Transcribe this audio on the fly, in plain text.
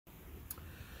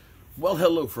Well,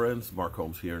 hello friends, Mark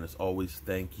Holmes here, and as always,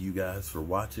 thank you guys for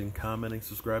watching, commenting,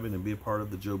 subscribing, and being part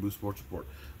of the Joe Boo Sports Report.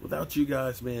 Without you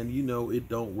guys, man, you know it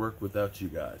don't work without you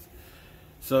guys.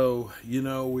 So,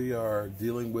 we are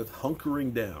dealing with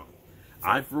hunkering down.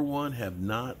 I, for one, have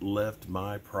not left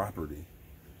my property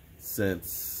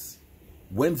since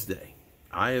Wednesday.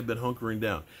 I have been hunkering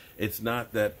down. It's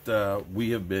not that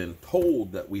we have been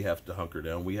told that we have to hunker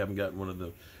down. We haven't gotten one of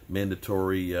the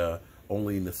mandatory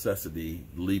only necessity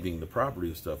leaving the property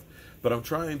and stuff. But I'm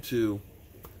trying to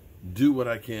do what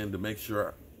I can to make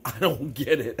sure I don't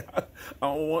get it. I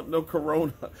don't want no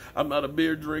corona. I'm not a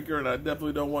beer drinker, and I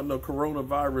definitely don't want no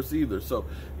coronavirus either. So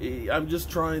I'm just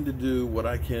trying to do what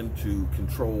I can to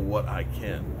control what I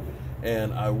can.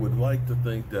 And I would like to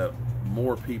think that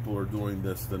more people are doing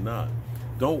this than not.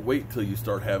 Don't wait till you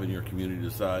start having your community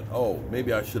decide, oh,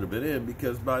 maybe I should have been in,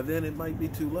 because by then it might be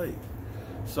too late.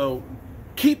 So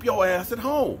keep your ass at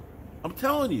home. I'm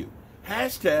telling you.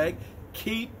 Hashtag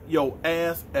keep your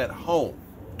ass at home.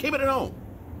 Keep it at home.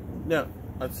 Now,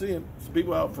 I'm seeing some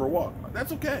people out for a walk.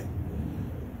 That's okay.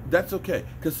 That's okay.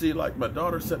 Because, see, like my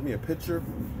daughter sent me a picture.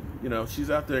 She's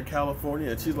out there in California,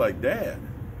 and she's like, Dad,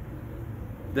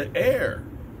 the air,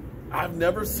 I've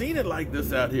never seen it like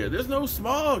this out here. There's no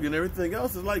smog and everything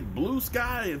else. It's like blue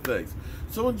sky and things.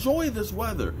 So enjoy this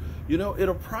weather.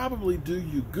 It'll probably do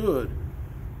you good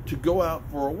to go out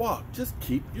for a walk. Just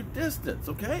keep your distance,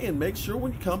 okay? And make sure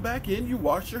when you come back in, you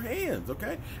wash your hands,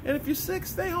 okay? And if you're sick,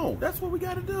 stay home. That's what we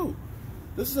got to do.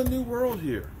 This is a new world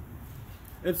here.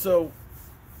 And so,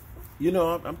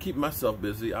 I'm keeping myself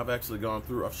busy. I've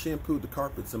shampooed the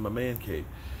carpets in my man cave.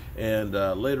 And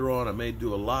later on, I may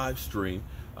do a live stream.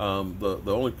 The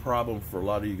only problem for a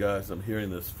lot of you guys, I'm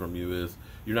hearing this from you, is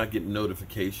you're not getting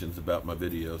notifications about my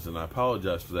videos. And I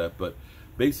apologize for that. But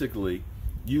basically,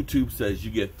 YouTube says you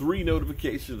get 3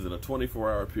 notifications in a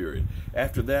 24-hour period.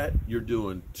 After that, you're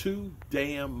doing too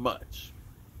damn much.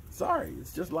 Sorry,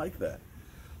 it's just like that.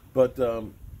 But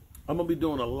I'm going to be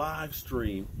doing a live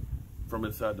stream from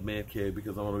inside the man cave,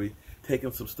 because I'm going to be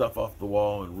taking some stuff off the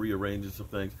wall and rearranging some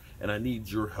things. And I need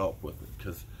your help with it,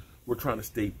 because we're trying to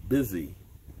stay busy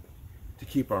to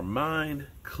keep our mind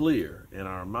clear and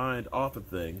our mind off of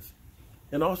things,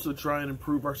 and also try and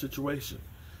improve our situation.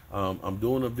 I'm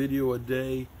doing a video a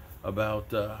day about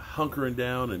hunkering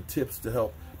down and tips to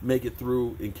help make it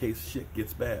through in case shit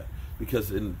gets bad.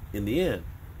 Because in the end,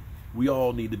 we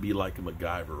all need to be like a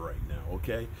MacGyver right now,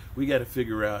 okay? We got to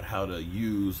figure out how to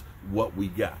use what we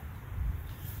got.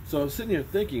 So I was sitting here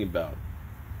thinking about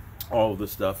all of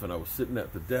this stuff, and I was sitting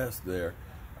at the desk there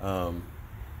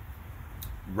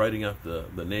writing out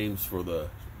the names for the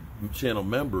channel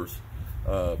members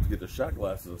to get their shot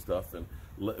glasses and stuff, and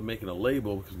making a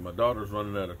label, because my daughter's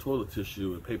running out of toilet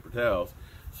tissue and paper towels.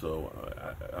 So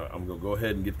I'm going to go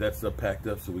ahead and get that stuff packed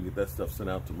up so we get that stuff sent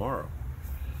out tomorrow.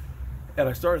 And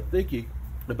I started thinking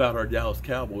about our Dallas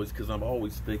Cowboys, because I'm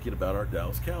always thinking about our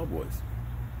Dallas Cowboys.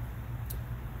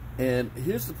 And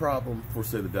here's the problem for,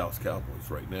 say, the Dallas Cowboys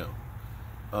right now.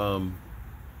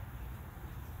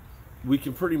 We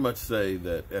can pretty much say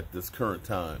that at this current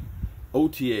time,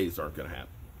 OTAs aren't going to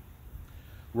happen.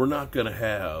 We're not going to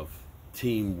have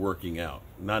team working out,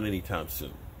 not anytime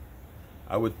soon.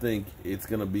 I would think it's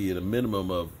going to be at a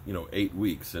minimum of 8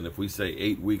 weeks, and if we say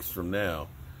 8 weeks from now,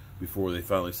 before they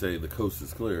finally say the coast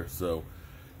is clear, so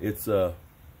it's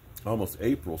almost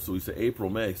April, so we say April,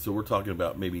 May, so we're talking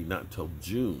about maybe not until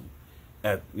June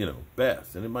at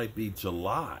best, and it might be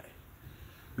July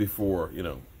before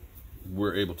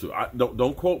we're able to.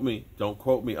 Don't quote me,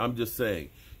 I'm just saying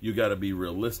you got to be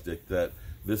realistic that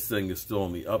this thing is still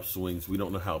on the upswings. We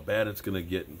don't know how bad it's going to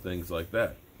get and things like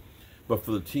that. But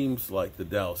for the teams like the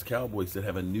Dallas Cowboys that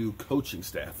have a new coaching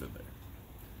staff in there,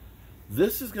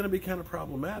 this is going to be kind of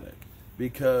problematic,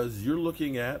 because you're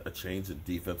looking at a change in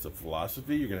defensive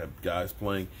philosophy. You're going to have guys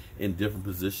playing in different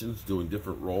positions, doing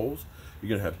different roles. You're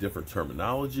going to have different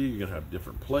terminology. You're going to have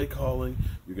different play calling.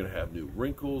 You're going to have new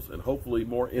wrinkles and hopefully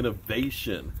more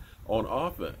innovation on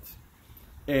offense.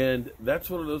 And that's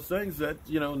one of those things that,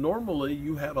 normally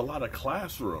you have a lot of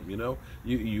classroom,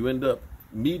 you end up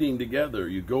meeting together,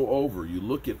 you go over, you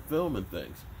look at film and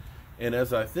things. And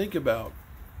as I think about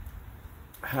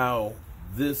how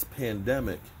this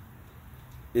pandemic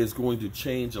is going to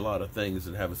change a lot of things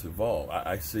and have us evolve,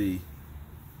 I see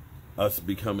us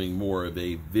becoming more of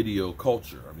a video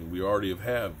culture. I mean, we already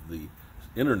have the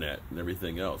internet and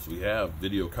everything else. We have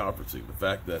video conferencing. The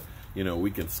fact that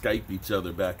we can Skype each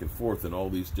other back and forth and all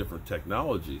these different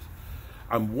technologies.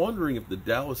 I'm wondering if the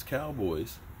Dallas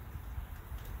Cowboys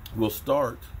will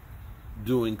start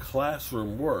doing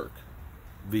classroom work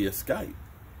via Skype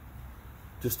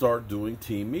to start doing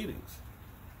team meetings.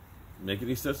 make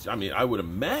any sense? I mean, I would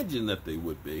imagine that they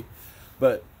would be,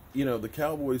 but you know, the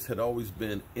Cowboys had always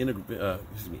been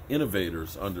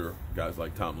innovators under guys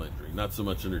like Tom Landry, not so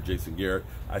much under Jason Garrett.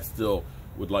 I still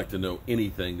would like to know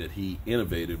anything that he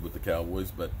innovated with the Cowboys,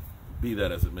 but be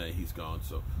that as it may, he's gone,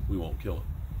 so we won't kill him.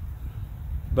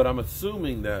 But I'm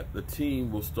assuming that the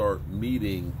team will start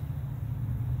meeting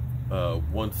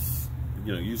once,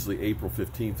 you know, usually April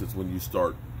 15th is when you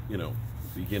start, you know,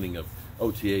 beginning of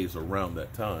OTAs around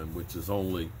that time, which is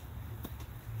only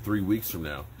 3 weeks from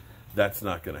now. That's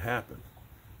not going to happen.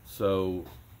 So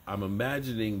I'm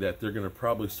imagining that they're going to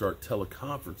probably start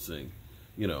teleconferencing,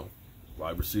 you know,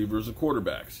 wide receivers and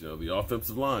quarterbacks, you know, the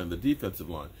offensive line, the defensive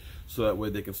line, so that way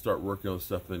they can start working on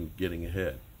stuff and getting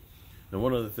ahead. Now,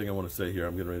 one other thing I want to say here,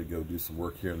 I'm getting ready to go do some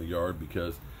work here in the yard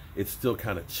because it's still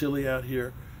kind of chilly out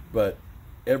here, but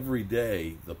every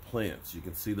day the plants, you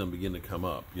can see them begin to come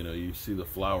up. You know, you see the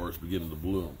flowers beginning to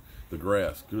bloom, the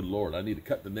grass. Good Lord, I need to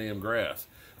cut the damn grass.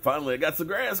 Finally, I got some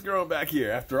grass growing back here.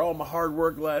 After all my hard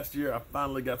work last year, I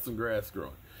finally got some grass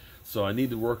growing. So I need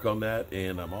to work on that,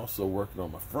 and I'm also working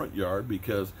on my front yard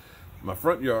because my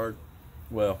front yard,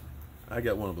 well, I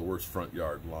got one of the worst front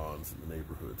yard lawns in the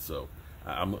neighborhood. So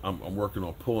I'm working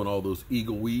on pulling all those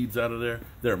eagle weeds out of there.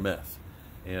 They're a mess,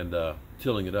 and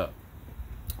tilling it up.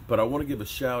 But I want to give a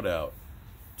shout out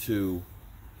to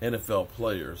NFL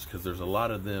players because there's a lot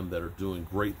of them that are doing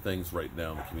great things right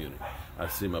now in the community. I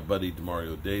see my buddy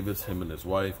Demario Davis, him and his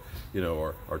wife, you know,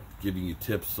 are giving you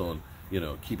tips on, you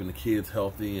know, keeping the kids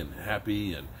healthy and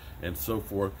happy and so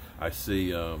forth. I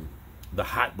see the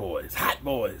Hot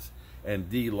Boys, and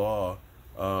D-Law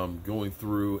going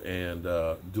through and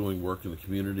doing work in the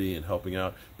community and helping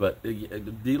out. But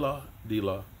D-Law,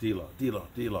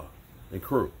 and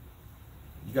crew,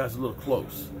 you guys are a little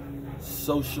close.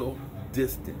 Social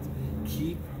distance.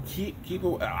 Keep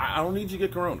away. I don't need you to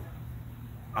get corona.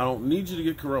 I don't need you to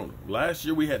get corona. Last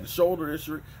year we had the shoulder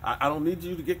issue. I don't need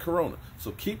you to get corona.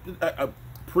 So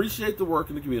appreciate the work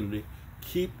in the community.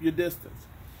 Keep your distance.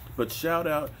 But shout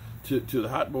out to the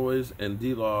Hot Boys and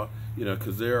D-Law, you know,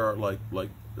 because they are like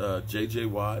J.J.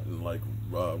 Watt and like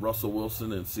Russell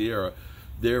Wilson and Sierra.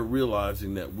 They're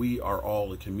realizing that we are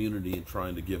all a community and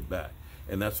trying to give back.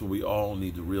 And that's what we all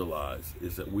need to realize,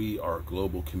 is that we are a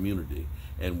global community,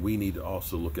 and we need to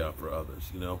also look out for others,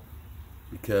 you know,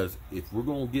 because if we're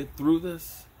going to get through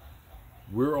this,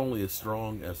 we're only as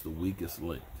strong as the weakest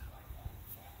link.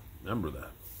 Remember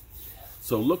that.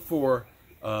 So look for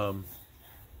a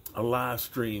live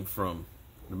stream from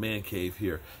the Man Cave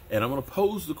here, and I'm going to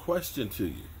pose the question to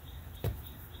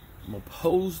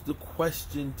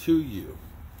you.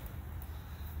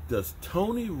 Does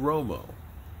Tony Romo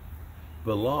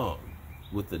belong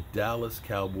with the Dallas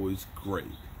Cowboys grade?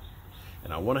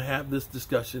 And I want to have this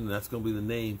discussion, and that's going to be the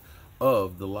name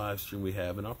of the live stream we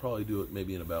have, and I'll probably do it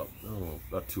maybe in about, I don't know,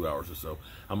 about 2 hours or so.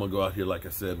 I'm going to go out here, like I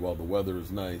said, while the weather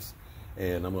is nice,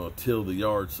 and I'm going to till the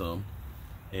yard some,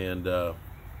 and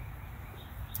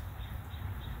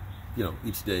you know,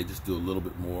 each day just do a little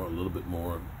bit more,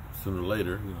 sooner or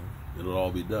later, you know, it'll all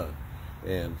be done.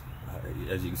 And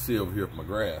as you can see over here with my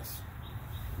grass,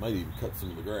 I might even cut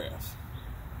some of the grass,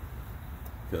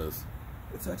 because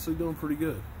it's actually doing pretty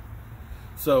good.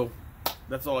 So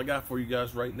that's all I got for you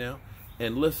guys right now.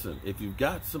 And listen, if you've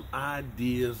got some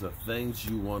ideas of things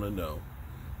you want to know,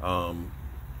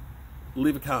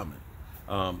 leave a comment.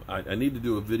 I need to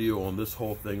do a video on this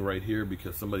whole thing right here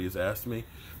because somebody has asked me,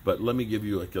 but let me give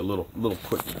you like a little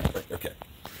quick. Okay,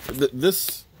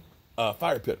 this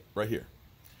fire pit right here,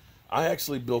 I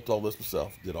actually built all this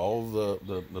myself, did all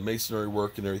the masonry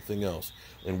work and everything else.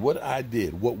 And what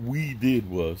we did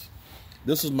was,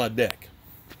 this is my deck.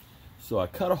 So I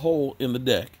cut a hole in the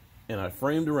deck and I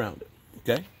framed around it,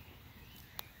 okay?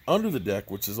 Under the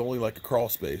deck, which is only like a crawl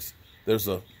space,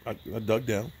 I dug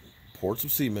down, poured some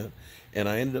cement, and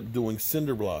I ended up doing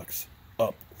cinder blocks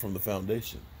up from the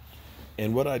foundation.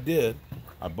 And what I did,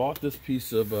 I bought this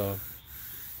piece of,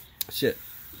 can't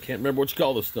remember what you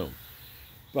call this stone.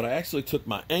 But I actually took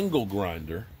my angle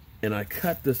grinder and I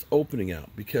cut this opening out,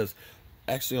 because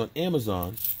actually on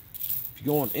Amazon, if you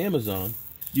go on Amazon,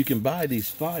 you can buy these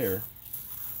fire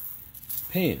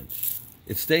pans.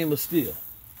 It's stainless steel.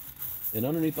 And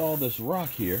underneath all this rock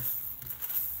here,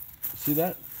 see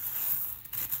that?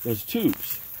 There's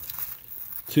tubes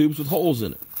with holes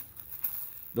in it.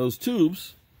 Those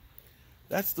tubes,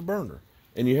 that's the burner.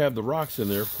 And you have the rocks in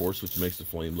there, of course, which makes the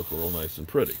flame look real nice and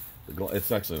pretty.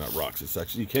 It's actually not rocks. It's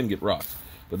actually, you can get rocks,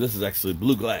 but this is actually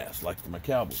blue glass, like for my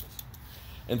Cowboys.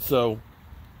 And so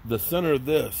the center of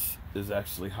this is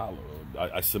actually hollow.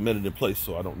 I cement it in place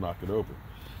so I don't knock it over.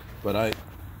 But I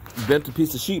bent a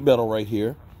piece of sheet metal right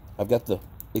here. I've got the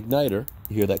igniter.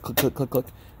 You hear that click, click, click, click.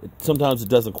 Sometimes it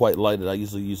doesn't quite light it. I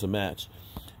usually use a match.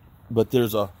 But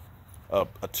there's a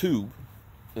tube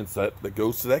inside that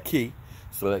goes to that key.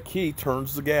 So that key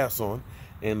turns the gas on,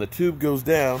 and the tube goes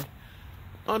down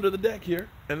under the deck here,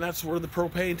 and that's where the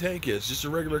propane tank is, just a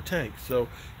regular tank. So,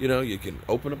 you know, you can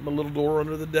open up a little door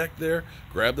under the deck there,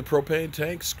 grab the propane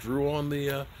tank, screw on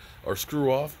the, or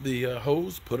screw off the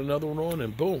hose, put another one on,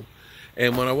 and boom.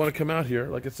 And when I want to come out here,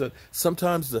 like I said,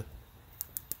 sometimes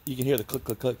you can hear the click,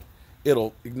 click, click.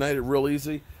 It'll ignite it real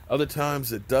easy. Other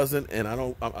times it doesn't,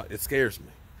 and it scares me.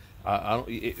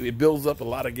 It builds up a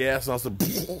lot of gas, and also,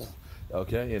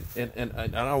 okay, and I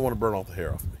don't want to burn all the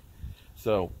hair off me.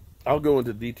 So I'll go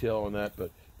into detail on that,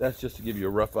 but that's just to give you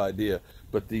a rough idea.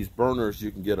 But these burners,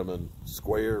 you can get them in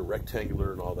square,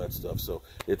 rectangular, and all that stuff. So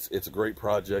it's a great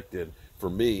project, and for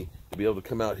me to be able to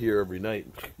come out here every night,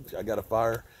 I got a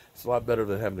fire. It's a lot better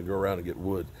than having to go around and get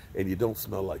wood, and you don't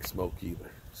smell like smoke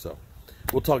either. So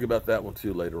we'll talk about that one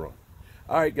too later on.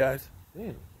 All right, guys.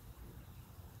 Man,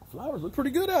 flowers look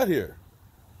pretty good out here.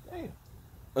 Damn.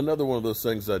 Another one of those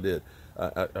things I did.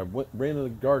 I ran in the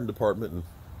garden department, and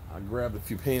I grabbed a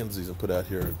few pansies and put out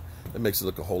here, and it makes it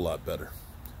look a whole lot better.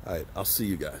 All right, I'll see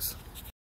you guys.